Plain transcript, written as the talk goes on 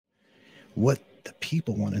What the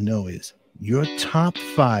people want to know is your top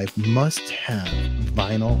 5 must-have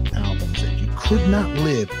vinyl albums that you could not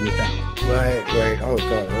live without. Right. Oh,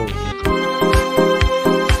 God. Oh.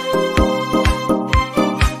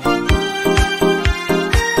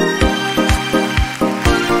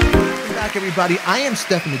 Everybody, I am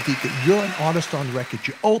Stephen ADIKA. You're an artist on record,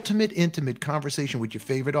 your ultimate intimate conversation with your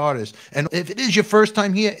favorite artist. And if it is your first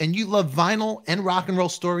time here and you love vinyl and rock and roll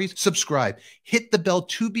stories, subscribe. Hit the bell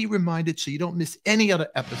to be reminded so you don't miss any other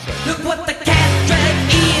episode. Look what the cat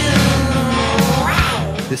dragged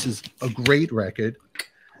in. This is a great record.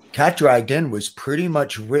 Cat Dragged In was pretty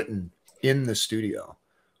much written in the studio.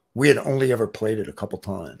 We had only ever played it a couple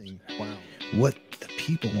times. Wow. What the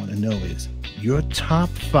people want to know is your top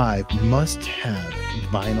 5 must-have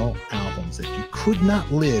vinyl albums that you could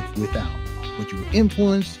not live without. What you were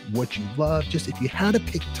influenced, what you love. Just if you had to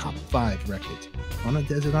pick top 5 records on a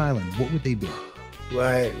desert island, what would they be?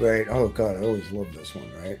 Right. Oh, God, I always loved this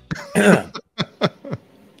one, right?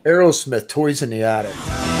 Aerosmith, Toys in the Attic.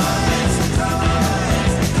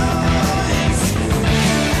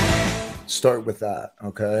 Start with that,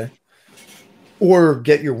 okay? Or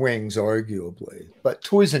Get Your Wings, arguably. But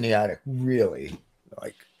Toys in the Attic really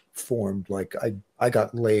formed, I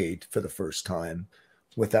got laid for the first time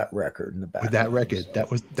with that record in the back. With that record.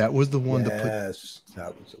 So, that was the one that was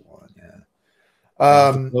the one, yeah.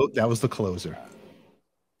 That was the closer.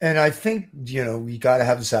 And I think, you got to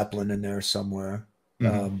have Zeppelin in there somewhere.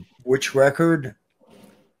 Which record?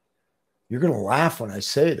 You're going to laugh when I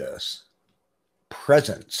say this.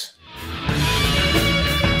 Presence.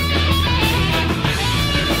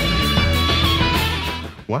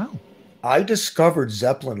 Wow. I discovered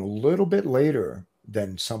Zeppelin a little bit later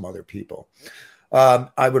than some other people.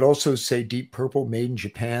 I would also say Deep Purple, Made in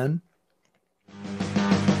Japan.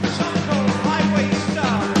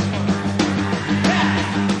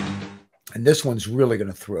 And this one's really going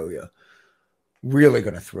to throw you. Really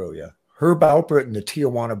going to throw you. Herb Alpert and the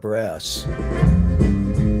Tijuana Brass.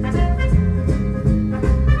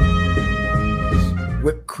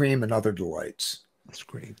 Whipped Cream and Other Delights. That's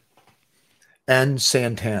great. And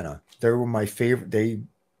Santana. They were my favorite.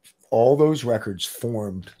 All those records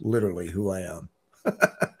formed literally who I am.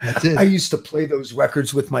 That's it. I used to play those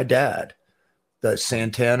records with my dad, the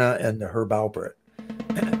Santana and the Herb Alpert.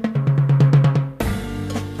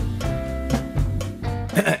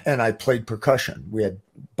 And I played percussion. We had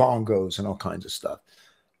bongos and all kinds of stuff.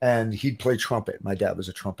 And he'd play trumpet. My dad was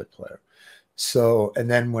a trumpet player. So, and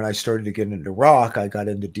then when I started to get into rock, I got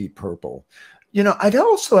into Deep Purple. I'd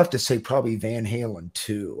also have to say probably Van Halen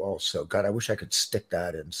too. Also, God, I wish I could stick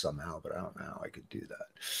that in somehow, but I don't know how I could do that.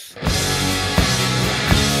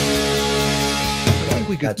 I think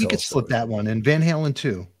we could slip that one in. Van Halen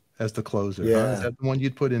 2 as the closer. Yeah. Huh? Is that the one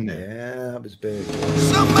you'd put in there? Yeah, that was big.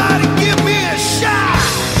 Somebody give me a shot!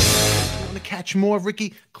 Want to catch more,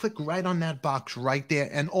 Rikki? Click right on that box right there.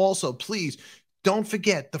 And also, please, don't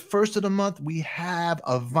forget, the first of the month, we have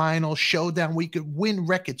a vinyl showdown where you could win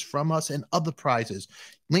records from us and other prizes.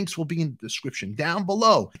 Links will be in the description down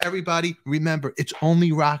below. Everybody, remember, it's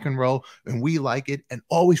only rock and roll, and we like it. And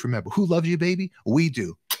always remember, who loves you, baby? We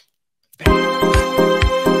do.